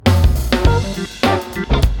Hello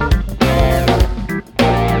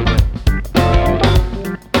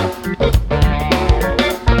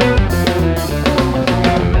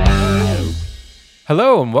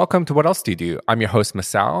and welcome to What Else Do You Do? I'm your host,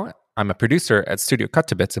 Masao. I'm a producer at Studio Cut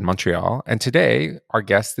to Bits in Montreal. And today, our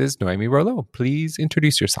guest is Noémie Rouleau. Please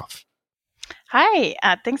introduce yourself. Hi,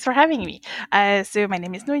 thanks for having me. So my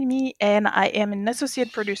name is Noémie, and I am an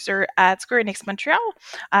associate producer at Square Enix Montreal,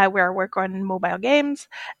 where I work on mobile games,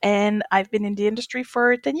 and I've been in the industry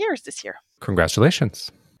for 10 years this year.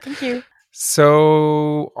 Congratulations. Thank you.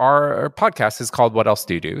 So our podcast is called What Else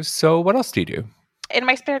Do You Do? So what else do you do? In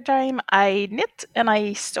my spare time, I knit and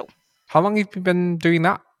I sew. How long have you been doing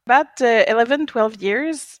that? About 11, 12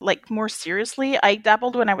 years, like more seriously. I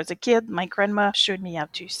dabbled when I was a kid. My grandma showed me how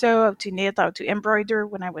to sew, how to knit, how to embroider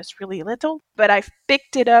when I was really little. But I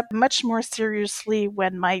picked it up much more seriously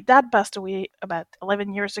when my dad passed away about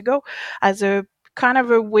 11 years ago as a kind of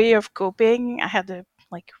a way of coping. I had a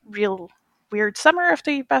real weird summer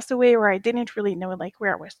after he passed away where I didn't really know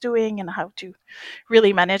where I was doing and how to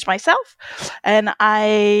really manage myself. And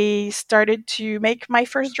I started to make my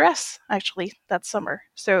first dress actually that summer.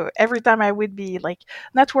 So every time I would be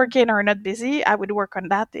not working or not busy, I would work on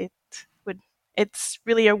that. It's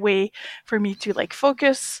really a way for me to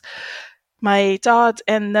focus my thought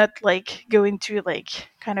and not go into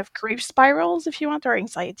kind of grief spirals, if you want, or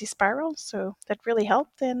anxiety spirals. So that really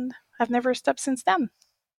helped, and I've never stopped since then.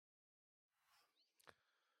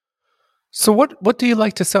 So what do you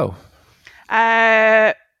like to sew?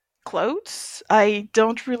 Clothes. I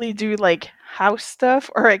don't really do house stuff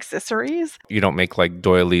or accessories. You don't make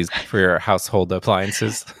doilies for your household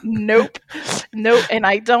appliances? Nope. No, and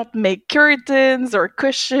I don't make curtains or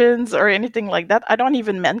cushions or anything like that. I don't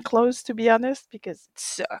even mend clothes, to be honest, because it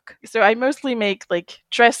suck. So I mostly make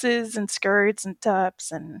dresses and skirts and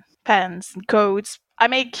tops and pants and coats. I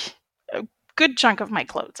make a good chunk of my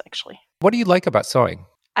clothes, actually. What do you like about sewing?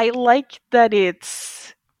 I like that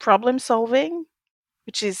it's problem solving,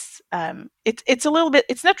 which is it's a little bit,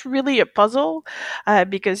 it's not really a puzzle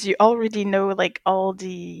because you already know all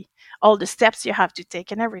the steps you have to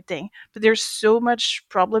take and everything, but there's so much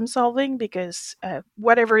problem solving because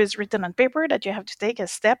whatever is written on paper that you have to take as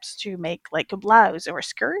steps to make a blouse or a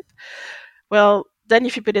skirt, well, then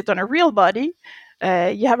if you put it on a real body,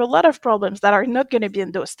 you have a lot of problems that are not going to be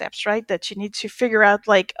in those steps, right? That you need to figure out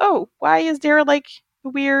oh, why is there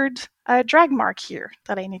weird drag mark here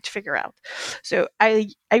that I need to figure out. So I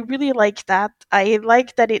really like that. I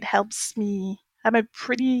like that it helps me. I'm a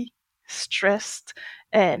pretty stressed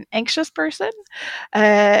and anxious person,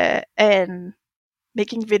 and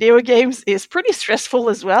making video games is pretty stressful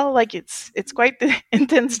as well. It's quite an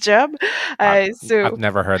intense job. So I've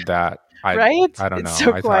never heard that. Right? I don't know. It's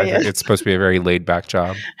so quiet. It's supposed to be a very laid back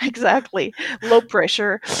job. Exactly. Low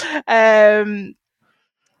pressure.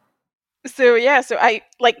 So I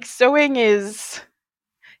sewing is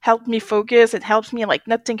helped me focus. It helps me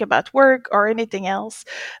not think about work or anything else,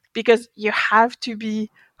 because you have to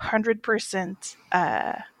be 100%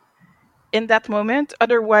 in that moment.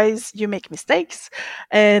 Otherwise, you make mistakes.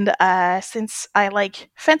 And since I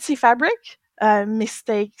like fancy fabric,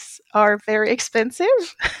 mistakes are very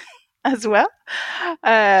expensive as well.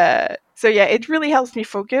 So yeah, it really helps me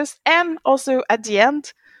focus. And also at the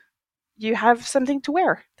end, you have something to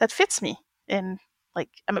wear that fits me. And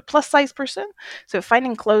I'm a plus size person, so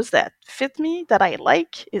finding clothes that fit me, that I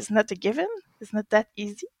like, is not a given. It's not that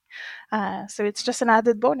easy. So it's just an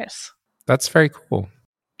added bonus. That's very cool.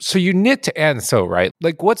 So you knit and sew, right?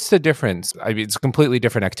 What's the difference? I mean, it's a completely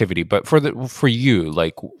different activity, but for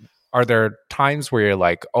you, are there times where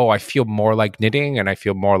you're oh, I feel more like knitting and I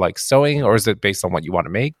feel more like sewing, or is it based on what you want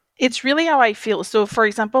to make? It's really how I feel. So for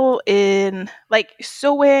example, in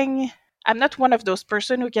sewing, I'm not one of those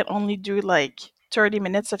person who can only do 30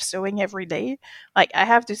 minutes of sewing every day. I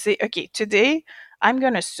have to say, okay, today I'm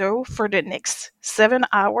going to sew for the next 7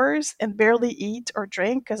 hours and barely eat or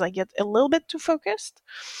drink because I get a little bit too focused.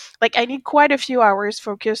 I need quite a few hours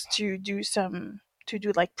focused to do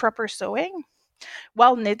proper sewing.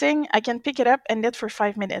 While knitting, I can pick it up and knit for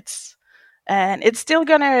 5 minutes. And it's still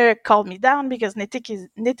gonna calm me down because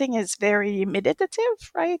knitting is very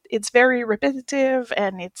meditative, right? It's very repetitive,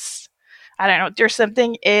 and it's, I don't know, there's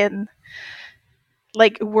something in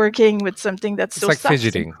working with something that's It's so like soft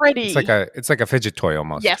fidgeting. and pretty. It's like a fidget toy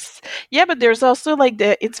almost. Yes, yeah, but there's also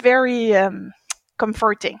it's very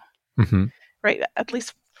comforting, Mm-hmm. right? At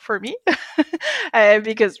least for me,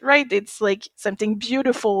 because right, it's something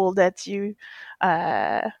beautiful that you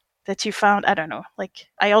found. I don't know.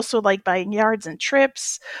 I also like buying yards and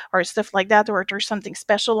trips or stuff like that, or there's something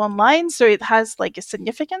special online, so it has a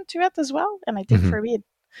significance to it as well. And I think for me,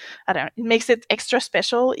 I don't know, it makes it extra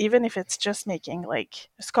special, even if it's just making like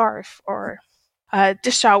a scarf or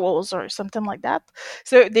dish towels or something like that.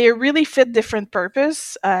 So they really fit different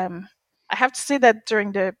purpose. I have to say that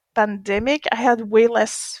during the pandemic, I had way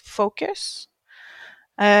less focus.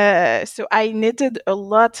 So I knitted a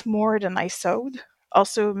lot more than I sewed.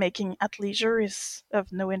 Also, making athleisure is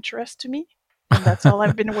of no interest to me, and that's all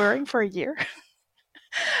I've been wearing for a year.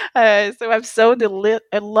 So I've sewed a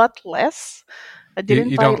lot less. I You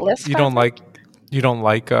didn't buy less fabric. you don't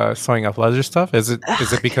like sewing up leather stuff? Is it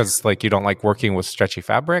because like you don't like working with stretchy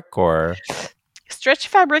fabric or? Stretch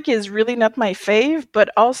fabric is really not my fave, but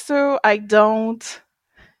also I don't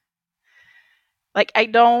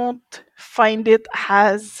find it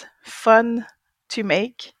as fun to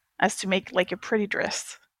make as to make like a pretty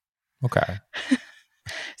dress. Okay.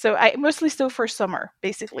 So I mostly sew for summer,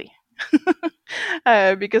 basically,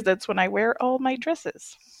 because that's when I wear all my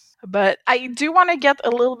dresses. But I do want to get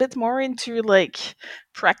a little bit more into like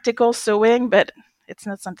practical sewing, but it's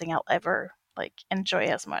not something I'll ever like enjoy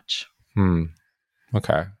as much.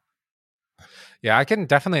 Okay. Yeah, I can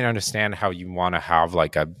definitely understand how you want to have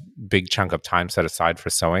like a big chunk of time set aside for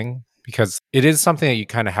sewing because it is something that you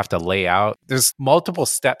kind of have to lay out. There's multiple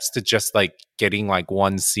steps to just like getting like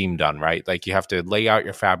one seam done, right? Like you have to lay out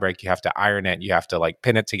your fabric, you have to iron it, you have to like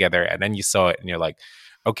pin it together, and then you sew it, and you're like,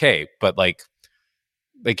 okay, but like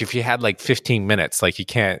if you had like 15 minutes, like you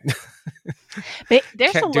can't But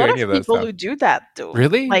there's a can't do lot any of of that people stuff. who do that though.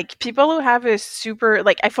 Really? Like people who have a super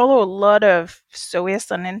like I follow a lot of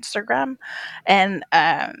sewists on Instagram, and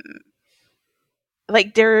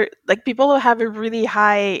like they're like people who have a really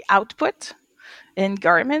high output in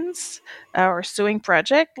garments or sewing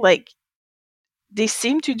project. Like they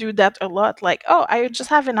seem to do that a lot. Like, oh, I just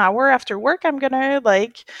have an hour after work. I'm gonna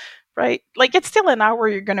like, right? Like it's still an hour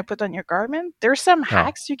you're gonna put on your garment. There's some Oh.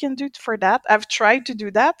 hacks you can do for that. I've tried to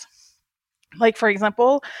do that. Like for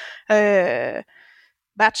example,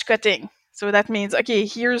 batch cutting. So that means okay,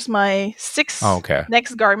 here's my Oh, 6 okay.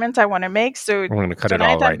 next garment I want to make. So I'm going to cut it all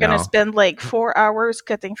tonight I'm right gonna now. spend like 4 hours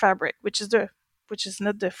cutting fabric, which is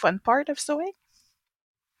not the fun part of sewing.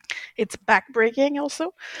 It's backbreaking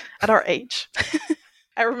also at our age.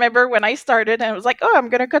 I remember when I started and I was like, oh, I'm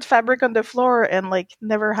gonna cut fabric on the floor and like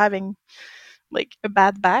never having like a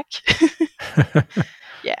bad back.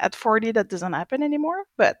 Yeah, at 40 that doesn't happen anymore.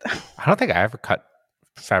 But I don't think I ever cut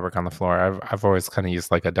fabric on the floor. I've always kind of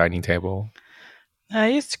used like a dining table. I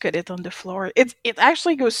used to cut it on the floor. It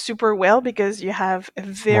actually goes super well because you have a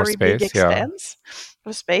More very big space, yeah. expanse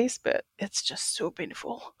of space, but it's just so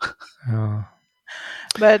painful. Yeah.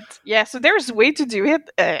 But yeah, so there's a way to do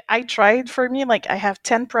it. I tried for me, like I have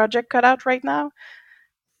 10 project cut out right now,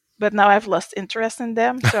 but now I've lost interest in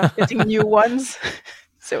them, so I'm getting new ones.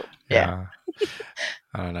 So yeah.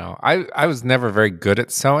 I don't know. I was never very good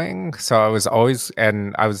at sewing, so I was always,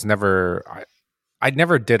 and I was never, I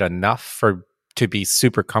never did enough to be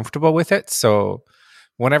super comfortable with it. So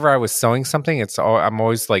whenever I was sewing something, I'm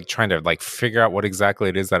always like trying to like figure out what exactly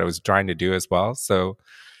it is that I was trying to do as well. So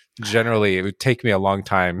generally, it would take me a long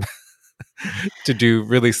time to do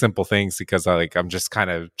really simple things because I'm just kind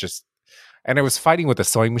of just, and I was fighting with the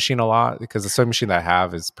sewing machine a lot because the sewing machine that I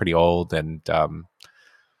have is pretty old and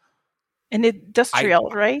And industrial,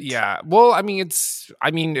 right? yeah. Well, it's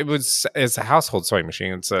a household sewing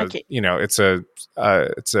machine. It's a Okay.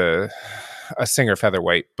 it's a Singer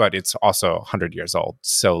featherweight, but it's also 100 years old.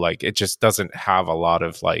 So like it just doesn't have a lot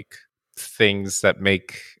of like things that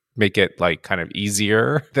make it like kind of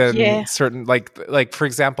easier than Yeah. certain like for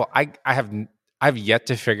example, I've yet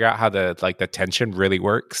to figure out how the tension really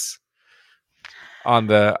works on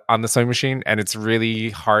the sewing machine, and it's really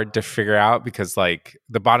hard to figure out because like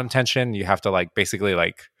the bottom tension you have to like basically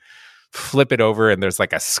like flip it over and there's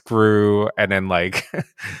like a screw, and then like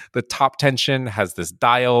the top tension has this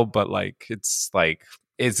dial, but like it's like,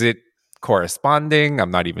 is it corresponding?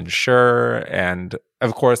 I'm not even sure. And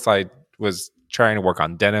of course I was trying to work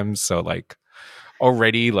on denim, so like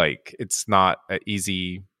already like it's not an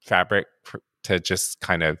easy fabric to just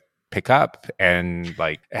kind of pick up, and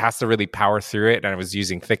like it has to really power through it, and I was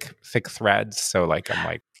using thick threads, so like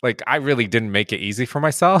I'm like I really didn't make it easy for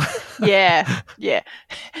myself. Yeah. Yeah.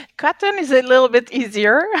 Cotton is a little bit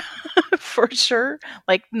easier for sure,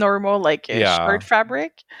 like normal like a Yeah, short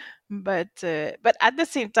fabric, but at the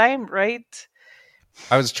same time, right?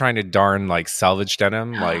 I was trying to darn like salvage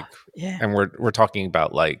denim, like, Yeah. and we're talking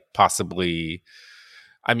about like possibly,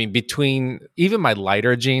 I mean, between even my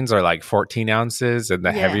lighter jeans are like 14 ounces and the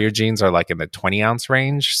Yeah. heavier jeans are like in the 20-ounce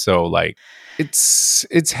range. So like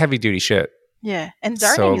it's heavy duty shit. Yeah. And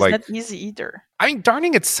So darning is like, not easy either. I mean,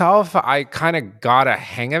 darning itself, I kind of got a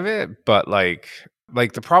hang of it, but like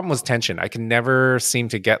Like the problem was tension. I can never seem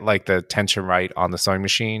to get like the tension right on the sewing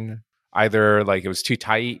machine. Either like it was too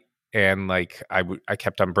tight and like I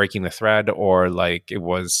kept on breaking the thread, or like it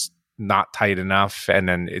was not tight enough and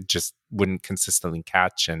then it just wouldn't consistently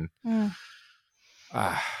catch. And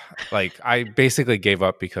uh, like I basically gave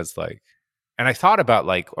up because like, and I thought about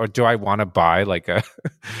like, or do I want to buy like a,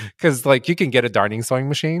 because like you can get a darning sewing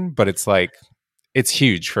machine, but it's like, it's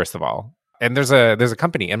huge, first of all. And there's a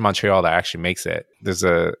company in Montreal that actually makes it. There's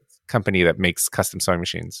a company that makes custom sewing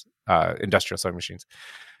machines, industrial sewing machines.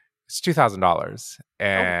 It's $2,000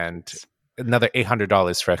 and another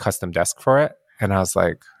 $800 for a custom desk for it. And I was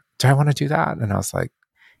like, do I want to do that? And I was like,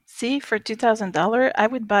 See, for $2,000, I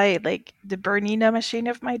would buy like the Bernina machine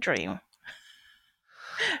of my dream,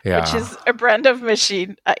 yeah, which is a brand of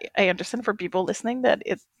machine. I understand for people listening that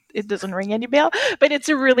it doesn't ring any bell, but it's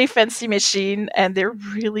a really fancy machine and they're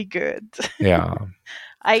really good. yeah.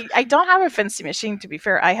 I don't have a fancy machine, to be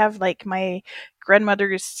fair. I have like my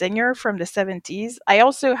grandmother's Singer from the 70s. I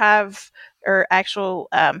also have her actual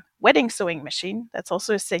wedding sewing machine. That's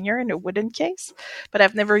also a Singer in a wooden case, but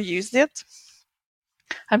I've never used it.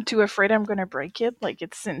 I'm too afraid I'm going to break it. Like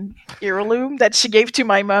it's an heirloom that she gave to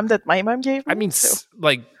my mom that my mom gave me. I mean, so.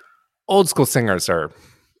 like old school Singers are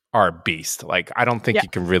a beast. Like I don't think you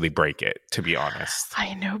can really break it, to be honest.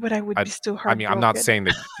 I know, but I would be still hard. I mean, I'm not saying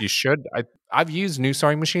that you should. I've used new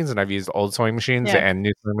sewing machines and I've used old sewing machines, and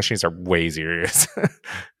new sewing machines are way serious.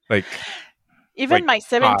 Like even my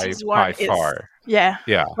 70s one is far. Yeah.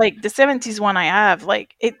 Like the 70s one I have,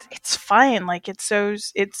 like it's fine. Like it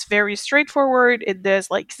sews, it's very straightforward. It does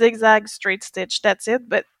like zigzag, straight stitch. That's it.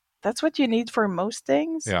 But that's what you need for most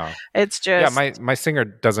things. Yeah. It's just my Singer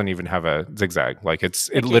doesn't even have a zigzag. Like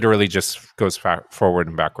it literally just goes forward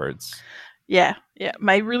and backwards. Yeah.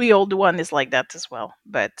 My really old one is like that as well.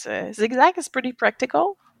 But zigzag is pretty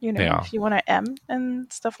practical. You know, if you want to M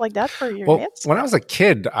and stuff like that for your knits. When I was a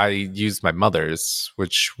kid, I used my mother's,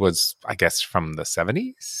 which was, I guess, from the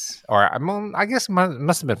 70s. Or I guess it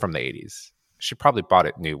must have been from the 80s. She probably bought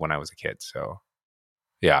it new when I was a kid. So,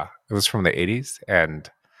 yeah, it was from the 80s. And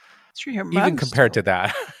even compared to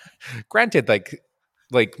that, granted, like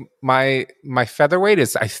my featherweight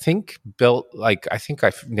is, I think, built, like, I think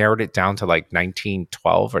I've narrowed it down to like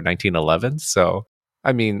 1912 or 1911. So,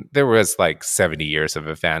 I mean, there was like 70 years of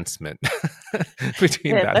advancement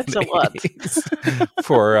between that. That's a lot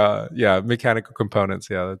for mechanical components.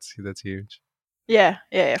 Yeah, that's huge. Yeah,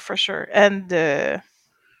 for sure. And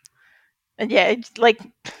it's like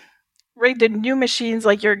right, the new machines,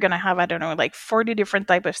 like you're gonna have, I don't know, like 40 different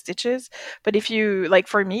type of stitches. But if you like,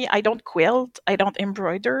 for me, I don't quilt, I don't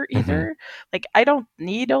embroider either. Like I don't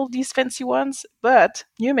need all these fancy ones, but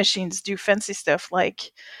new machines do fancy stuff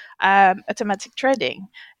like automatic threading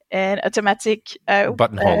and automatic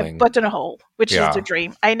buttonhole, which is the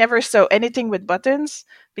dream. I never sew anything with buttons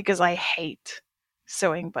because I hate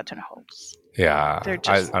sewing buttonholes. Yeah, I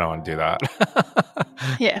don't want to do that.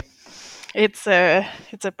 Yeah. It's a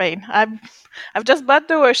pain. I've just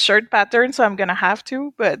bought a shirt pattern, so I'm gonna have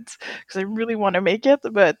to, but because I really want to make it,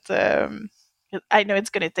 but I know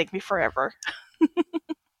it's gonna take me forever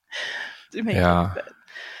to make it.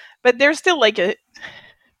 But there's still like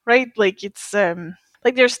like it's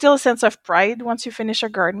like there's still a sense of pride once you finish a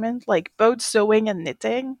garment, like both sewing and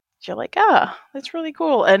knitting. You're like, that's really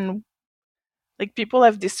cool, and like people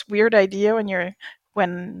have this weird idea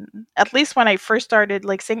when at least when I first started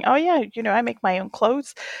like saying, oh yeah, I make my own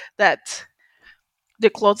clothes, that the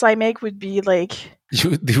clothes I make would be like you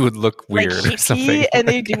would look weird like or something, and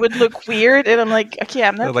they would look weird, and I'm like, okay,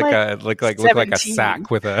 I'm not look like a sack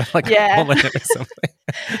with a hole in it or something.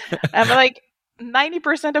 I'm like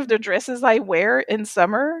 90% of the dresses I wear in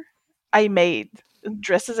summer I made,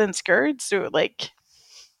 dresses and skirts, so like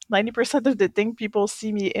 90% of the thing people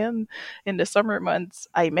see me in the summer months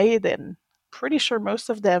I made, and pretty sure most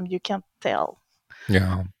of them you can't tell.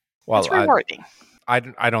 Yeah, well, it's rewarding.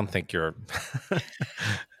 I don't think you're.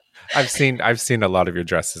 I've seen a lot of your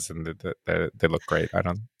dresses and they look great. I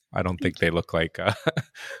don't think they look like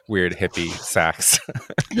weird hippie sacks.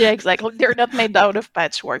 Yeah, exactly. They're not made out of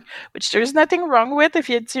patchwork, which there's nothing wrong with if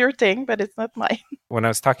it's your thing, but it's not mine. When I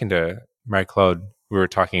was talking to Marie-Claude, we were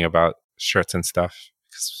talking about shirts and stuff.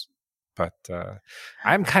 But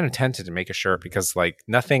I'm kind of tempted to make a shirt because like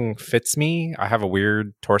nothing fits me. I have a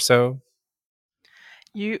weird torso.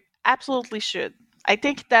 You absolutely should. I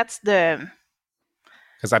think that's because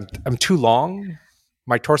I'm too long.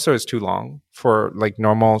 My torso is too long for like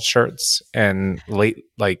normal shirts, and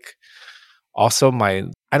also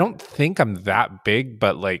I don't think I'm that big,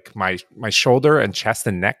 but like my shoulder and chest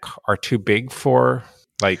and neck are too big for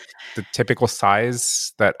like the typical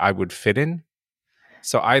size that I would fit in.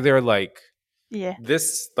 So either like Yeah.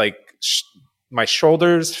 this, like my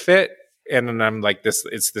shoulders fit, and then I'm like this.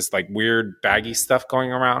 It's this like weird baggy stuff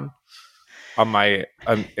going around on my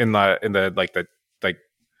in the like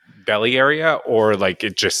belly area, or like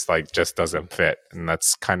it just doesn't fit, and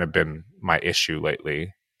that's kind of been my issue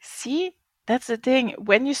lately. See, that's the thing.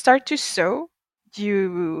 When you start to sew,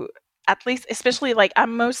 you at least, especially like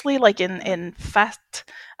I'm mostly like in fat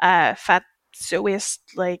sewist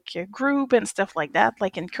like group and stuff like that,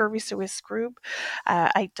 like in curvy sewist group.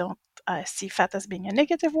 I don't see fat as being a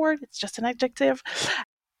negative word. It's just an adjective.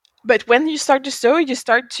 But when you start to sew, you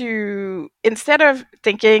start to, instead of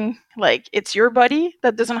thinking like it's your body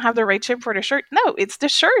that doesn't have the right shape for the shirt, no, it's the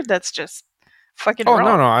shirt that's just fucking Oh no,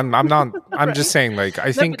 wrong. no, I'm not. I'm just Right? saying, like,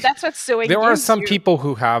 I No, but think that's what sewing there are gives some you. people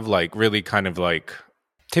who have like really kind of like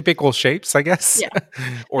typical shapes, I guess, Yeah,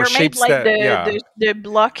 or they're made shapes like that, the, yeah, the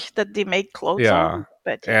block that they make clothes yeah, on.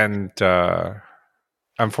 But yeah, and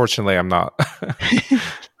unfortunately, I'm not.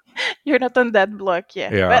 you're not on that block,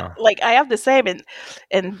 yeah. But Yeah, like I have the same, and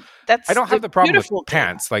I that's don't the have the problem with beautiful thing.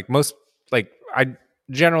 pants. Like most, like I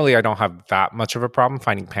generally I don't have that much of a problem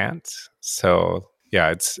finding pants. So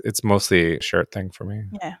yeah, it's mostly a shirt thing for me.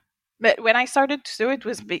 Yeah. But when I started to sew, it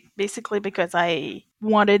was basically because I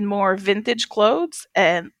wanted more vintage clothes,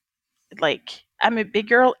 and like I'm a big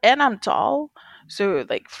girl and I'm tall, so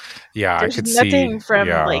like Yeah, I there's could see. nothing from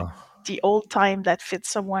like Yeah, the old time that fits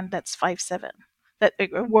someone that's 5'7", that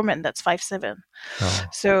a woman that's 5'7". no,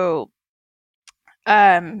 So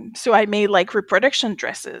so I made like reproduction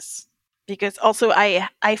dresses, because also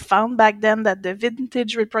I found back then that the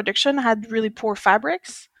vintage reproduction had really poor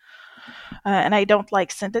fabrics, and I don't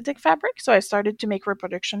like synthetic fabric, so I started to make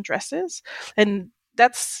reproduction dresses. And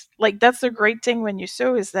that's the great thing when you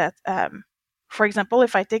sew, is that for example,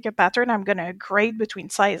 if I take a pattern, I'm gonna grade between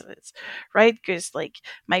sizes, right? Because like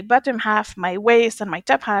my bottom half, my waist, and my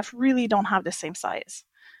top half really don't have the same size,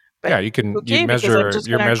 yeah. but it's You okay because I'm measure. just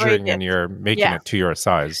You're gonna grade measuring and it. you're making Yeah. it to your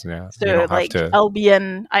size. Yeah, you So don't have like to. I'll be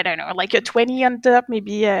in, I don't know, like a 20 on top,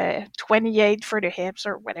 maybe a 28 for the hips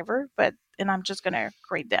or whatever, but and I'm just gonna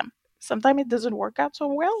grade them. Sometimes it doesn't work out so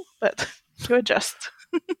well, but you adjust.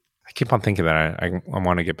 I keep on thinking that I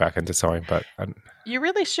want to get back into sewing, but You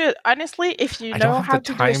really should. Honestly, if you I don't know have the how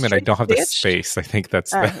to do a time and I straight don't have the stitch, space. I think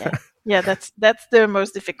that's the yeah. Yeah, that's the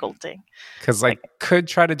most difficult thing. because I Like, could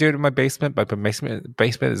try to do it in my basement, but my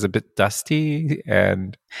basement is a bit dusty,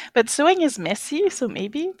 and but sewing is messy, so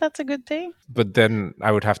maybe that's a good thing. but then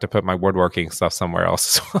I would have to put my woodworking stuff somewhere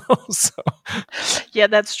else as well. So Yeah,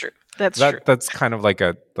 that's true. That's true. that's kind of like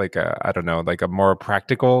a I don't know, like a more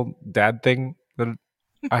practical dad thing that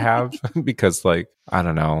I have because like I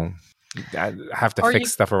don't know, I have to Or you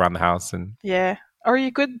fix stuff around the house and Yeah. Or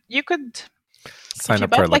you could if sign you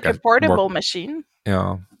up for bought like like a a work. portable machine, You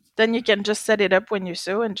know, then you can just set it up when you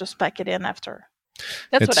sew and just pack it in after.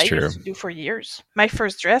 That's what it's I true. used to do for years. My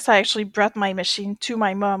first dress, I actually brought my machine to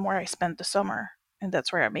my mom where I spent the summer, and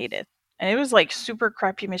that's where I made it. And it was like super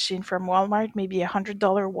crappy machine from Walmart, maybe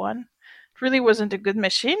 $100 one. It really wasn't a good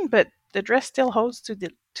machine, but the dress still holds to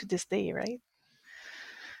this day, right?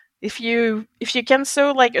 If you can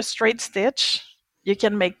sew like a straight stitch, you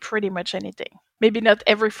can make pretty much anything. Maybe not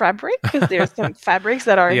every fabric, because there's some fabrics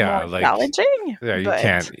that are more Yeah, like challenging, yeah, you but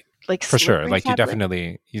can't like for sure. slippery Like fabric.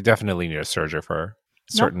 you definitely need a serger for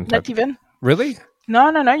No, certain not type. even. Really? No,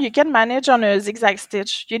 no, no. You can manage on a zigzag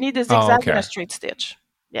stitch. You need a Oh, zigzag and a okay. straight stitch.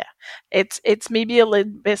 Yeah, it's maybe a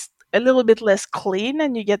little bit less clean,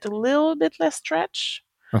 and you get a little bit less stretch,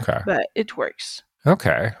 Okay. but it works.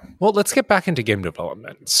 Okay. Well, let's get back into game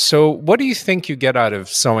development. So, what do you think you get out of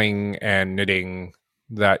sewing and knitting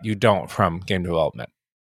that you don't from game development?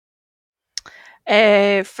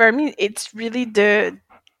 For me, it's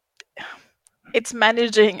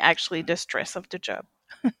managing actually the stress of the job.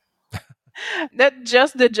 Not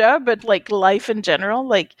just the job, but like life in general.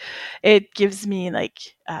 Like it gives me like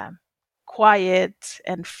quiet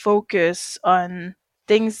and focus on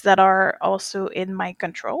things that are also in my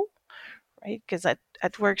control, right? Because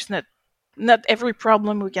at work's not every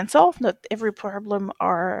problem we can solve, not every problem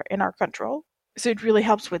are in our control. So it really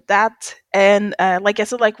helps with that. And like I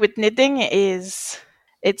said, like with knitting,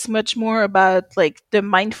 it's much more about like the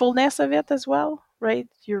mindfulness of it as well, right?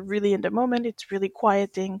 You're really in the moment. It's really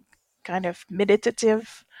quieting, kind of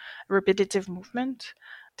meditative, repetitive movement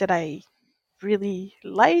that I really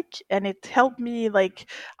like, and it helped me. Like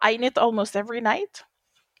I knit almost every night,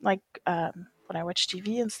 like when I watch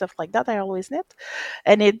TV and stuff like that, I always knit,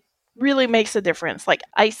 and it really makes a difference. Like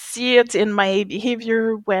I see it in my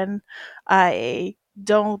behavior when I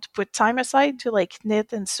don't put time aside to like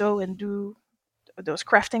knit and sew and do those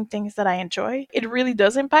crafting things that I enjoy, it really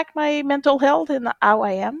does impact my mental health and how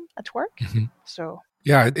I am at work. So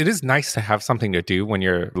yeah, it is nice to have something to do when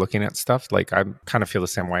you're looking at stuff. Like I kind of feel the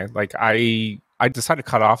same way. Like I decided to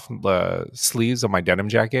cut off the sleeves of my denim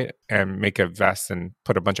jacket and make a vest and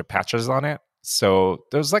put a bunch of patches on it. So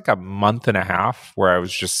there was like a month and a half where I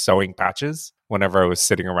was just sewing patches whenever I was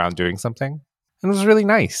sitting around doing something. And it was really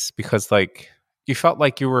nice because like you felt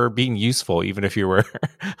like you were being useful even if you were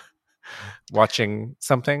watching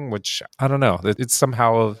something, which I don't know. It's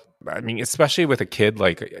somehow, I mean, especially with a kid,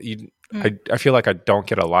 like I feel like I don't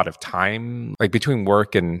get a lot of time like between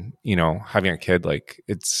work and, you know, having a kid. Like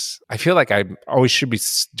I feel like I always should be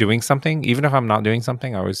doing something. Even if I'm not doing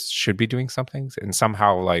something, I always should be doing something. And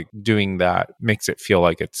somehow like doing that makes it feel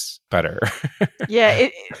like it's better. yeah,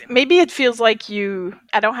 maybe it feels like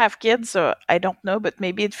I don't have kids, so I don't know, but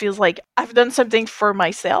maybe it feels like I've done something for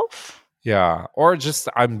myself. Yeah. Or just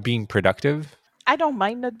I'm being productive. I don't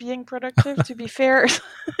mind not being productive, to be fair.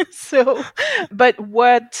 So, but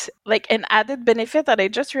what, like, an added benefit that I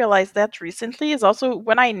just realized that recently is also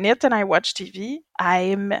when I knit and I watch TV,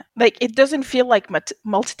 I'm like, it doesn't feel like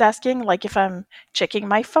multitasking, like if I'm checking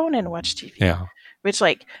my phone and watch TV. Yeah. Which,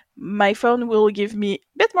 like, my phone will give me a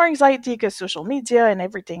bit more anxiety because social media and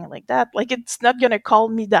everything like that. Like, it's not going to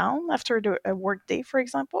calm me down after a work day, for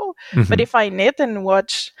example. Mm-hmm. But if I knit and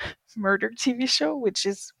watch murder TV show, which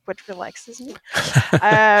is what relaxes me,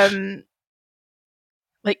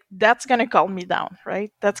 like, that's going to calm me down,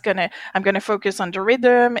 right? I'm going to focus on the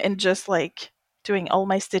rhythm and just, like, doing all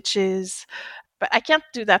my stitches. But I can't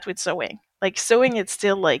do that with sewing. Like, sewing, it's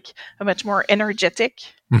still, like, a much more energetic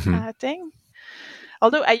thing.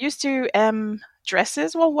 Although I used to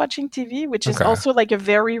dresses while watching TV, which is also like a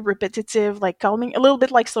very repetitive, like calming, a little bit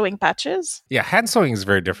like sewing patches. Yeah, hand sewing is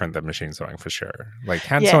very different than machine sewing for sure. Like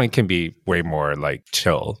hand sewing can be way more like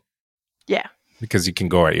chill. Yeah. Because you can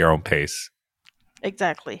go at your own pace.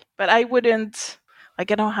 Exactly. But I wouldn't, like,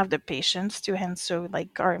 I don't have the patience to hand sew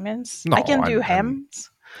like garments. No, I can do hems.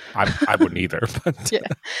 I wouldn't either. But yeah.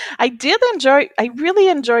 I really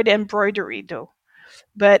enjoyed embroidery though.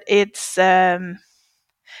 But it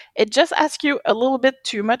just asks you a little bit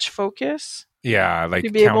too much focus. Yeah, like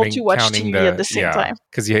to be able to watch TV at the same time.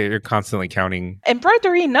 Because you're constantly counting.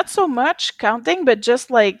 Embroidery, not so much counting, but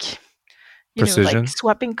just like, you know, like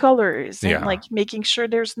swapping colors and like making sure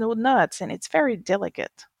there's no knots, and it's very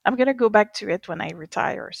delicate. I'm gonna go back to it when I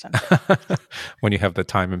retire or something. When you have the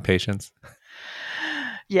time and patience.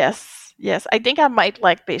 Yes. I think I might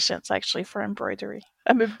lack patience actually for embroidery.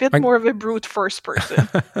 I'm a bit more of a brute force person.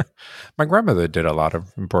 My grandmother did a lot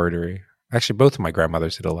of embroidery. Actually, both of my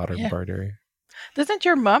grandmothers did a lot of embroidery. Doesn't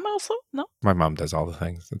your mom also? No? My mom does all the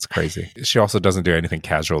things. It's crazy. She also doesn't do anything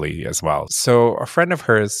casually as well. So a friend of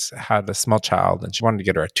hers had a small child and she wanted to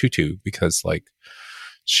get her a tutu because like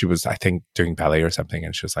she was, I think, doing ballet or something.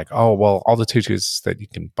 And she was like, oh, well, all the tutus that you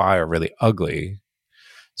can buy are really ugly.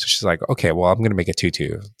 So she's like, okay, well, I'm going to make a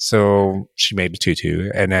tutu. So she made a tutu.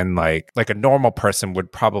 And then like a normal person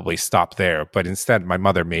would probably stop there. But instead, my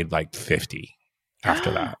mother made like 50 after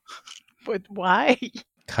that. But why?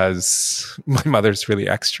 Because my mother's really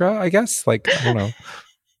extra, I guess. Like, I don't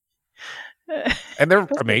know. And they're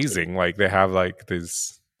amazing. Like they have like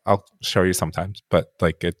these, I'll show you sometimes, but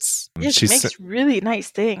like she makes really nice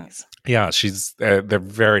things. Yeah, they're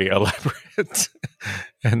very elaborate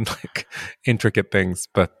and like intricate things,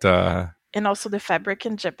 but and also the fabric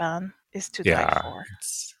in Japan is to die for.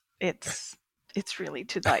 It's really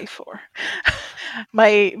to die for.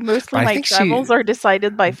 My travels are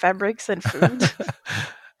decided by fabrics and food.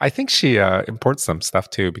 I think she imports some stuff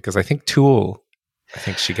too, because I think tulle,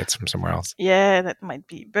 she gets from somewhere else. Yeah, that might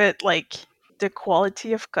be, but like the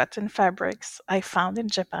quality of cotton fabrics I found in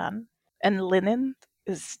Japan and linen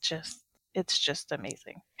is just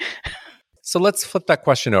amazing. So let's flip that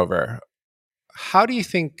question over. How do you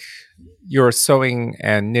think your sewing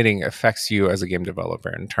and knitting affects you as a game developer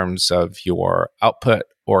in terms of your output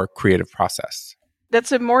or creative process?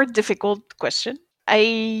 That's a more difficult question.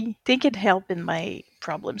 I think it helped in my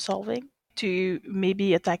problem solving to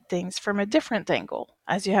maybe attack things from a different angle,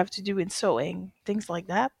 as you have to do in sewing, things like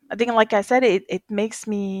that. I think, like I said, it makes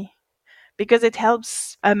me, because it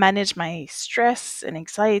helps manage my stress and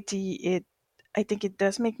anxiety, I think it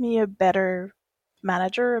does make me a better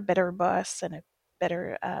manager, a better boss, and a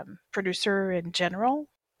better producer in general.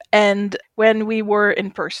 And when we were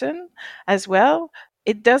in person as well,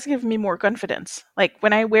 it does give me more confidence. Like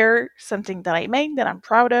when I wear something that I made, that I'm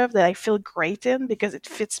proud of, that I feel great in because it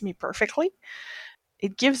fits me perfectly,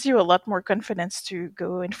 it gives you a lot more confidence to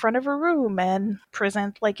go in front of a room and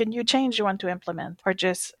present like a new change you want to implement, or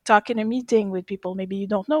just talk in a meeting with people maybe you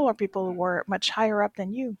don't know, or people who are much higher up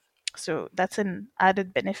than you. So that's an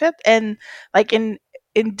added benefit. And like in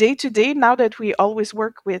day to day, now that we always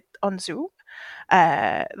work with on Zoom,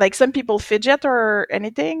 like some people fidget or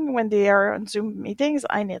anything when they are on Zoom meetings,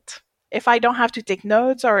 I knit. If I don't have to take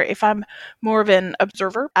notes, or if I'm more of an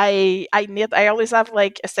observer, I knit. I always have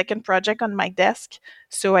like a second project on my desk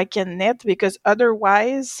so I can knit, because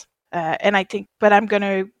otherwise, and I think, but I'm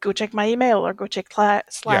gonna go check my email or go check Yeah,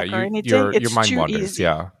 Slack or anything. your It's mind too wanders. easy.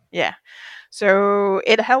 Yeah. Yeah. So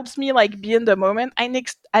it helps me like be in the moment. I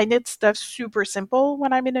knit stuff super simple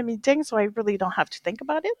when I'm in a meeting, so I really don't have to think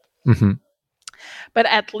about it. Hmm. But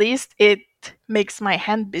at least it makes my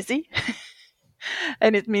hand busy,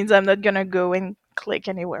 and it means I'm not gonna go and click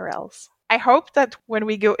anywhere else. I hope that when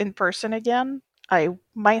we go in person again, I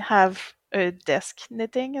might have a desk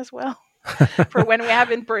knitting as well for when we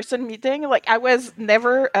have in person meeting. Like I was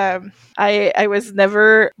never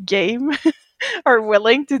game or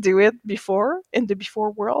willing to do it before in the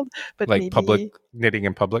before world, but Like public maybe. knitting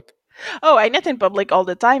in public. Oh, I knit in public all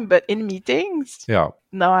the time, but in meetings, Yeah.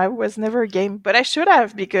 no, I was never game, but I should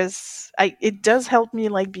have, because it does help me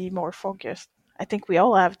like be more focused. I think we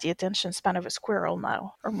all have the attention span of a squirrel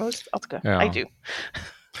now, or most. Okay, I Yeah. do.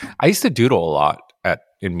 I used to doodle a lot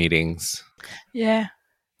in meetings. Yeah,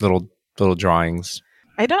 Little drawings.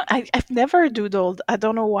 I've never doodled. I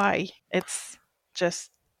don't know why. It's just,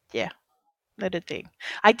 yeah, not a thing.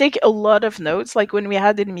 I take a lot of notes. Like when we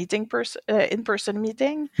had in person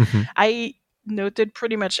meeting, Mhm. I noted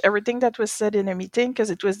pretty much everything that was said in a meeting, because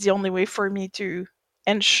it was the only way for me to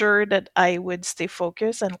ensure that I would stay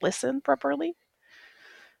focused and listen properly.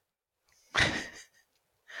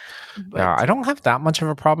 Yeah, But I don't have that much of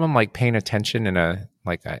a problem like paying attention in a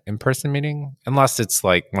in-person meeting, unless it's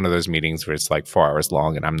like one of those meetings where it's like 4 hours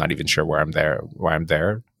long and I'm not even sure where I'm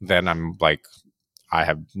there. Then I'm like, I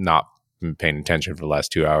have not been paying attention for the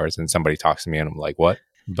last 2 hours, and somebody talks to me and I'm like, what?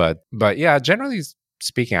 But yeah, generally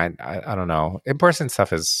speaking, I don't know. In-person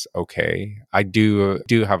stuff is okay. I do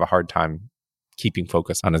have a hard time keeping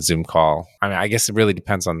focus on a Zoom call. I mean, I guess it really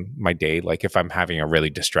depends on my day. Like if I'm having a really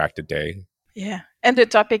distracted day. yeah, and the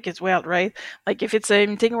topic as well, right? Like if it's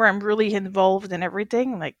a thing where I'm really involved in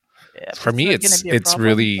everything, like, yeah, For it's me, not going to be a it's problem.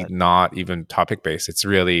 really But not even topic based. It's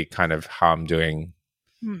really kind of how I'm doing.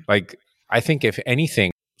 hmm, Like I think if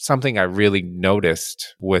anything, something I really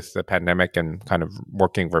noticed with the pandemic and kind of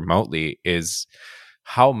working remotely is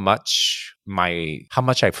how much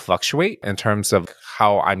I fluctuate in terms of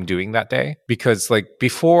how I'm doing that day. Because like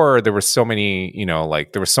before there were so many,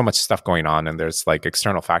 like there was so much stuff going on and there's like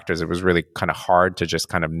external factors. It was really kind of hard to just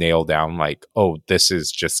kind of nail down like, oh, this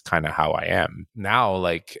is just kind of how I am. Now,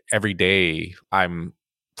 like every day I'm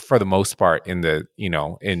for the most part in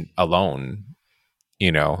alone,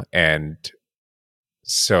 and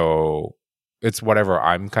so it's whatever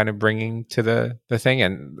I'm kind of bringing to the thing.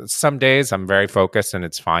 And some days I'm very focused and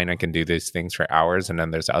it's fine. I can do these things for hours. And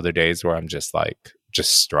then there's other days where I'm just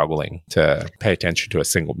struggling to pay attention to a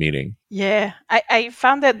single meeting. yeah, I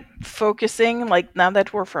found that focusing, like now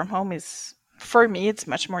that we're from home, is for me it's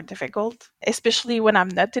much more difficult, especially when I'm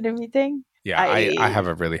not in a meeting. Yeah, I I have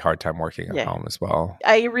a really hard time working at Yeah, home as well.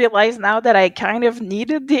 I realize now that I kind of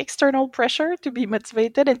needed the external pressure to be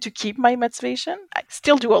motivated and to keep my motivation. I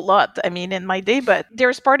still do a lot, I mean, in my day, but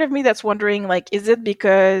there's part of me that's wondering, like, is it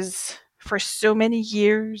because for so many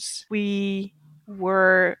years we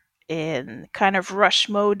were in kind of rush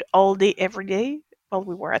mode all day, every day while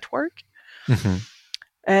we were at work? Mhm.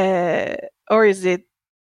 Uh, or is it,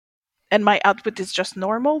 and my output is just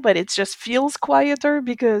normal, but it just feels quieter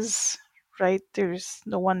because, right, there's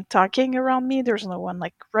no one talking around me, there's no one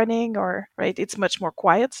like running, or right, it's much more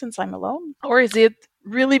quiet since I'm alone? Or is it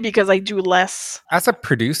really because I do less? As a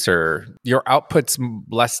producer, your output's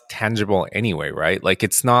less tangible anyway, right? Like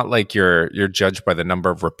it's not like you're judged by the number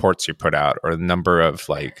of reports you put out or the number of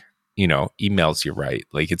emails you write.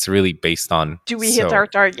 Like it's really based on, Do we hit our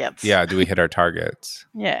targets? yeah, do we hit our targets?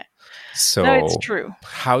 Yeah, no, it's So true.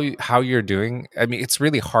 how you're doing, I mean, it's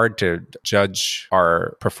really hard to judge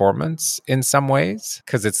our performance in some ways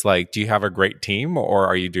because it's like, do you have a great team or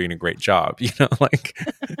are you doing a great job? Like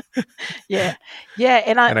Yeah, yeah,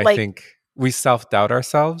 and I and I like, think we self-doubt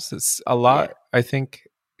ourselves a yeah, lot, I think,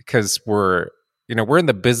 because we're in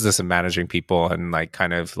the business of managing people and like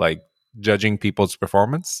kind of like judging people's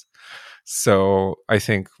performance. So I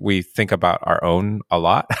think we think about our own a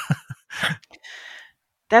lot.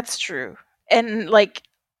 that's true. And like,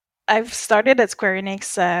 I've started at Square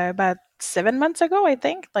Enix about 7 months ago, I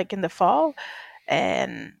think, like in the fall,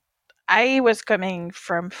 and I was coming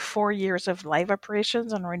from 4 years of live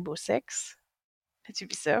operations on Rainbow Six at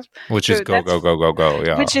Ubisoft. Which is So go, that's go, go, go, go.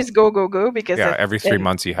 Yeah. which is go go go because Yeah. that Every 3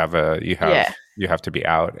 months yeah. you have to be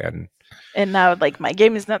out, and And now like my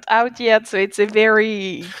game is not out yet, so it's a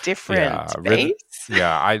very yeah, different pace.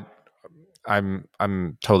 yeah,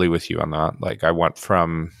 I'm totally with you on that. Like I went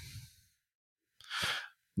from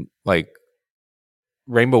like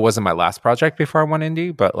Rainbow wasn't my last project before I went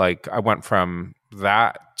indie, but like I went from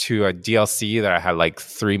that to a DLC that I had like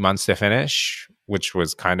 3 months to finish, which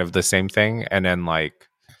was kind of the same thing. And then like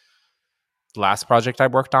last project I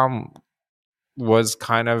worked on was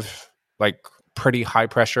kind of like pretty high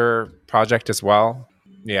pressure project as well.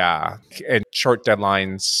 Yeah. And short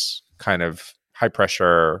deadlines, kind of high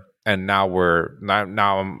pressure. And now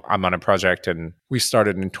I'm on a project, and we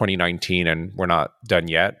started in 2019 and we're not done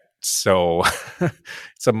yet. So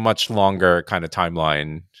it's a much longer kind of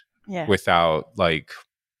timeline Yeah. without like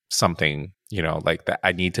something, like that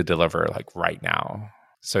I need to deliver like right now.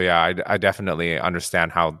 So yeah, I definitely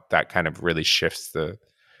understand how that kind of really shifts the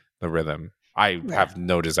rhythm. I Yeah. have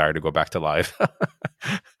no desire to go back to live.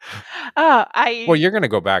 I Well, you're going to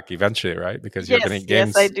go back eventually, right? Because you're going to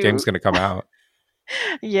yes, I games do. going to come out.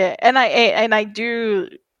 Yeah, and I do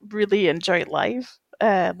really enjoy live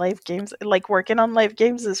games, like working on live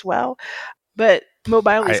games as well. But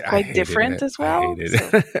mobile is I quite hated different it. as I well. hated So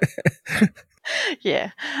it.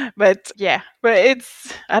 yeah, but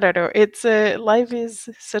it's I don't know. It's live is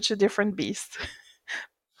such a different beast.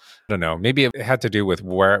 I don't know. Maybe it had to do with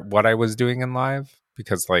what I was doing in live,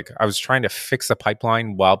 because like I was trying to fix a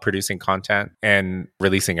pipeline while producing content and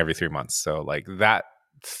releasing every 3 months. So like that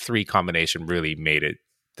three combination really made it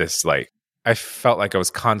this like I felt like I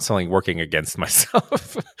was constantly working against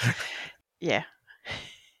myself. Yeah.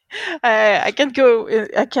 I can't go.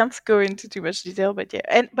 I can't go into too much detail, but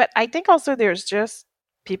yeah, but I think also there's just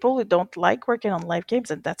people who don't like working on live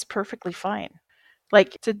games, and that's perfectly fine.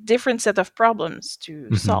 Like it's a different set of problems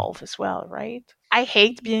to solve as well, right? I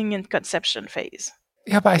hate being in conception phase.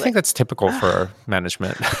 Yeah, but I Like, think that's typical for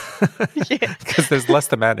management yeah. because there's less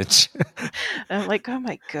to manage. I'm like, oh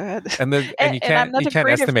my god, And and, you and I'm can't not a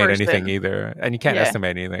creative estimate anything person. either. And you can't Yeah,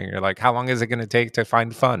 estimate anything. You're like, how long is it going to take to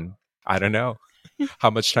find fun? I don't know. How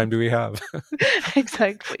much time do we have?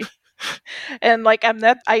 exactly. And like I'm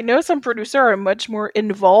not. I know some producers are much more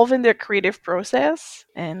involved in their creative process,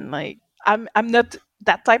 and like I'm not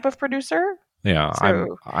that type of producer. Yeah,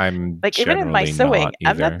 So I'm like even in my generally sewing, not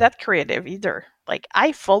I'm not either. that creative either. Like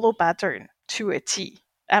I follow pattern to a T.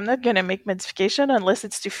 I'm not gonna make modification unless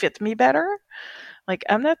it's to fit me better. Like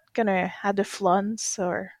I'm not gonna add a flunce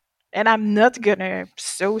and I'm not gonna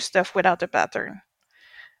sew stuff without a pattern.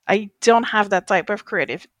 I don't have that type of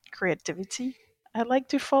creativity. I like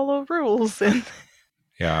to follow rules and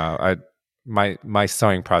Yeah, my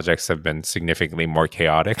sewing projects have been significantly more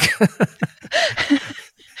chaotic.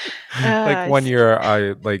 Like I one see. year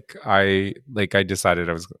I decided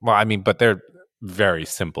I was, well, I mean, but they're very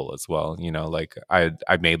simple as well, like I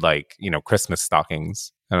made like, Christmas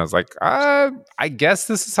stockings, and I was like, I guess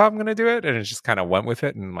this is how I'm gonna do it, and it just kind of went with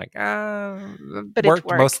it, and like it But it worked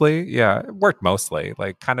worked. mostly. Yeah, it worked mostly,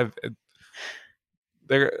 like kind of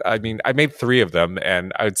there. I mean, I made three of them,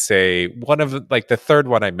 and I would say like the third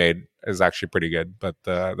one I made is actually pretty good, but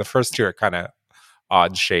the first two are kind of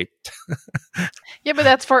odd shaped. Yeah, but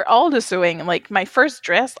that's for all the sewing. Like my first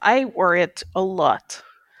dress, I wore it a lot.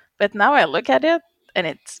 But now I look at it and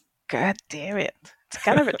it's god damn it. It's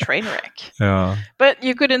kind of a train wreck. Yeah. But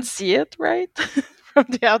you couldn't see it, right? From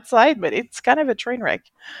the outside, but it's kind of a train wreck.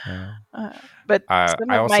 Yeah. But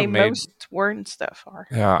some I of also my made most worn stuff are.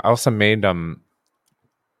 Yeah, I also made did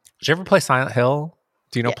you ever play Silent Hill?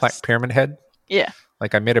 Do you know Yes. Pyramid Head? Yeah.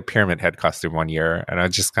 Like I made a Pyramid Head costume one year, and I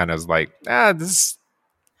just kind of was like, this is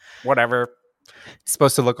whatever. It's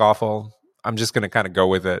supposed to look awful. I'm just gonna kind of go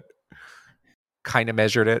with it. Kind of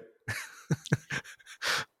measured it.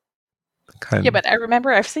 Yeah, but I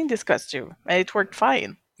remember I've seen this costume and it worked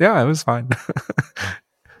fine. Yeah, it was fine.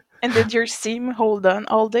 And did your seam hold on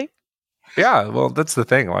all day? Yeah, well, that's the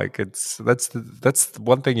thing. Like, that's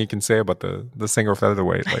one thing you can say about the single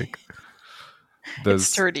featherweight. Like, It's those,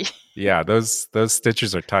 sturdy. yeah, those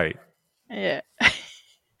stitches are tight. Yeah.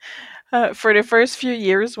 For the first few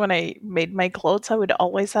years when I made my clothes, I would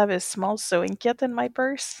always have a small sewing kit in my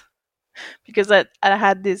purse because I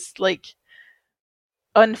had this like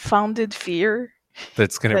unfounded fear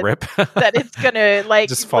That's gonna that rip. that it's gonna like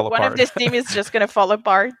Just fall one of apart. the seam is just gonna fall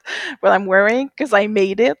apart while I'm wearing because I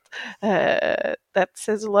made it. That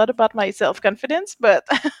says a lot about my self confidence, but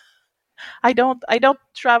I don't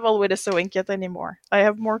travel with a sewing kit anymore. I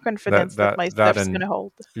have more confidence that my That stuff's and gonna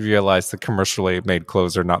hold. you realize the commercially made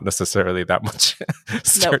clothes are not necessarily that much Nope.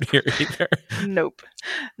 sturdier either. Nope.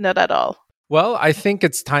 Not at all. Well, I think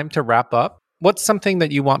it's time to wrap up. What's something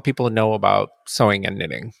that you want people to know about sewing and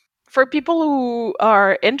knitting? For people who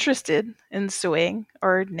are interested in sewing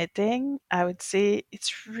or knitting, I would say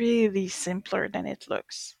it's really simpler than it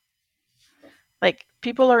looks. Like,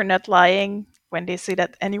 people are not lying when they say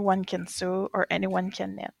that anyone can sew or anyone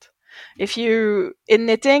can knit. In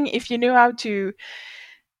knitting, if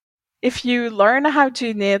you learn how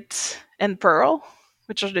to knit and purl,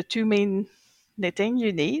 which are the two main knitting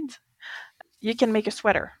you need, you can make a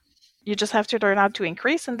sweater. You just have to learn how to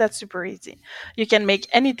increase, and that's super easy. You can make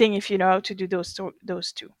anything if you know how to do those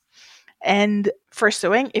two. And for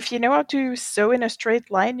sewing, if you know how to sew in a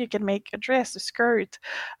straight line, you can make a dress, a skirt.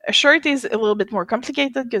 A shirt is a little bit more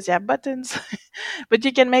complicated because you have buttons, but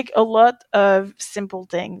you can make a lot of simple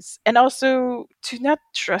things. And also, to not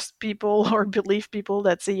trust people or believe people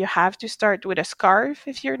that say you have to start with a scarf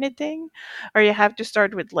if you're knitting, or you have to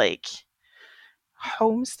start with like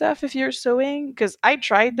home stuff if you're sewing, because I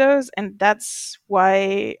tried those, and that's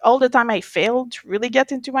why all the time I failed to really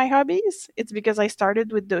get into my hobbies. It's because I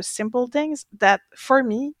started with those simple things that for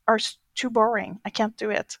me are too boring. I can't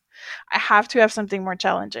do it. I have to have something more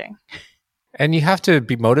challenging. And you have to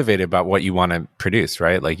be motivated about what you want to produce,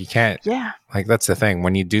 right? Like you can't, Yeah. like that's the thing.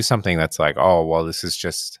 When you do something that's like, oh, well, this is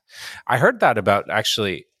just, I heard that about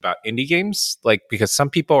actually about indie games, like because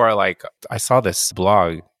some people are like, I saw this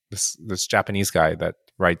blog, this Japanese guy that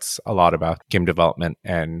writes a lot about game development,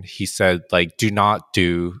 and he said like, do not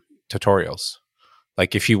do tutorials.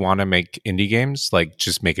 Like if you want to make indie games, like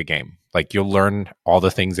just make a game. Like you'll learn all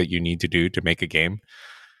the things that you need to do to make a game,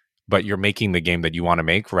 but you're making the game that you want to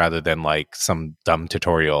make rather than like some dumb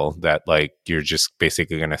tutorial that like you're just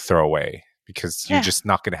basically going to throw away because you're Yeah. just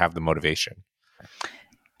not going to have the motivation.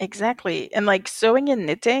 Exactly. And like sewing and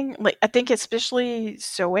knitting, like I think especially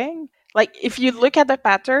sewing, like if you look at the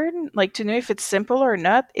pattern, like to know if it's simple or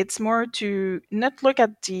not, it's more to not look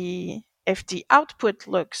at the if the output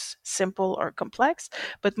looks simple or complex,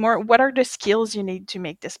 but more what are the skills you need to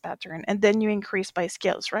make this pattern, and then you increase by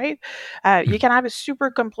skills, right? You can have a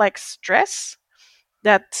super complex dress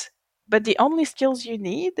that, but the only skills you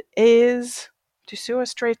need is to sew a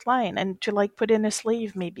straight line and to like put in a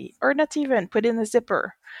sleeve maybe, or not even put in a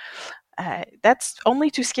zipper. That's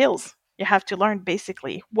only two skills you have to learn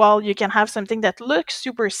basically. While you can have something that looks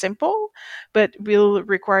super simple, but will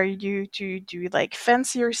require you to do like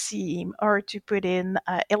fancier seam or to put in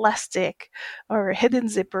elastic or hidden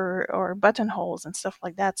zipper or buttonholes and stuff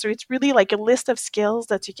like that. So it's really like a list of skills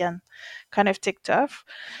that you can kind of tick off.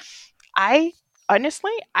 I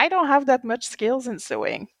honestly, I don't have that much skills in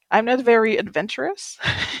sewing. I'm not very adventurous,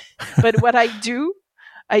 but what I do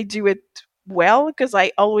it well because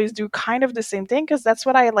I always do kind of the same thing because that's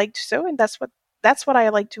what I like to sew and that's what I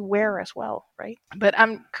like to wear as well, right? But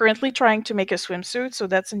I'm currently trying to make a swimsuit, so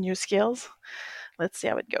that's a new skills. Let's see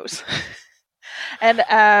how it goes.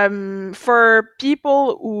 And for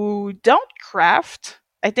people who don't craft,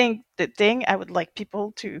 I think the thing I would like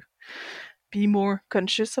people to be more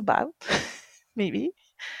conscious about, maybe,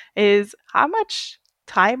 is how much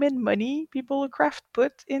time and money people who craft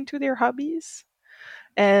put into their hobbies,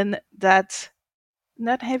 and that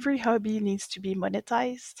not every hobby needs to be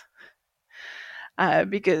monetized.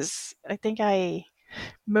 Because I think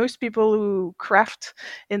most people who craft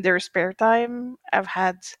in their spare time have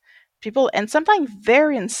had people, and sometimes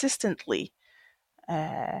very insistently,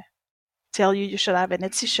 uh, tell you should have an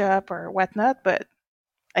Etsy shop or whatnot. But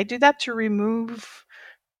I do that to remove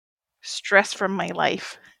stress from my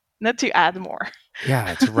life, not to add more.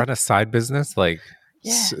 Yeah, to run a side business, like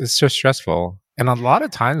Yeah. it's just stressful. And a lot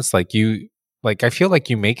of times, like you, like I feel like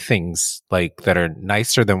you make things like that are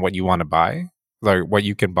nicer than what you want to buy, like what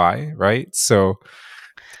you can buy, right? So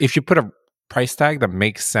if you put a price tag that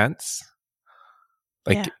makes sense,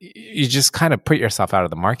 like Yeah. you just kind of put yourself out of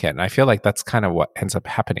the market. And I feel like that's kind of what ends up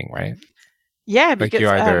happening, right? Yeah, Like you because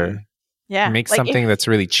either yeah, make like something that's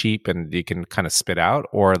really cheap and you can kind of spit out,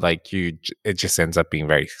 or like it just ends up being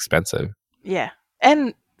very expensive. yeah,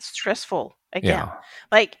 and stressful again. Yeah.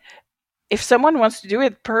 Like if someone wants to do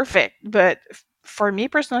it, perfect. But for me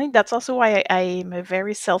personally, that's also why I'm a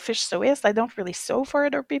very selfish sewist. I don't really sew for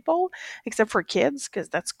other people, except for kids, because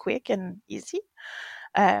that's quick and easy.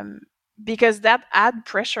 Um, because that add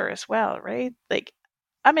pressure as well, right? Like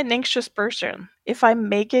I'm an anxious person. If I'm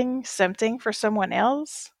making something for someone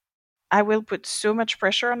else, I will put so much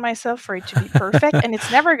pressure on myself for it to be perfect, and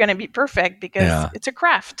it's never going to be perfect because Yeah. it's a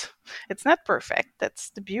craft. It's not perfect. That's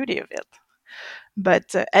the beauty of it.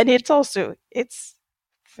 But and it's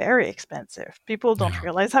very expensive. People don't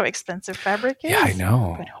realize how expensive fabric is. Yeah, I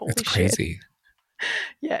know. But holy It's crazy.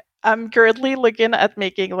 Yeah, I'm currently looking at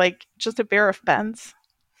making like just a pair of pants,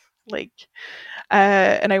 like,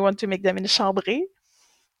 and I want to make them in chambray.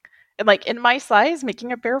 And like in my size,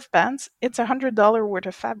 making a pair of pants, it's $100 worth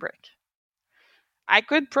of fabric. I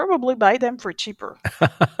could probably buy them for cheaper,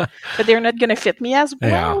 but they're not gonna fit me as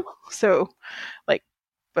well. Yeah. So, like,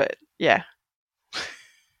 but yeah,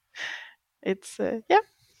 it's yeah.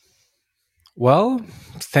 Well,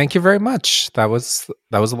 thank you very much. That was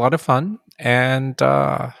a lot of fun, and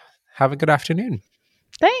have a good afternoon.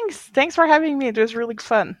 Thanks for having me. It was really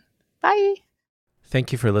fun. Bye.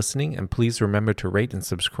 Thank you for listening, and please remember to rate and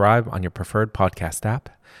subscribe on your preferred podcast app.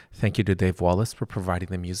 Thank you to Dave Wallace for providing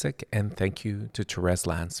the music, and thank you to Therese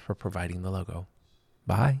Lance for providing the logo.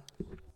 Bye.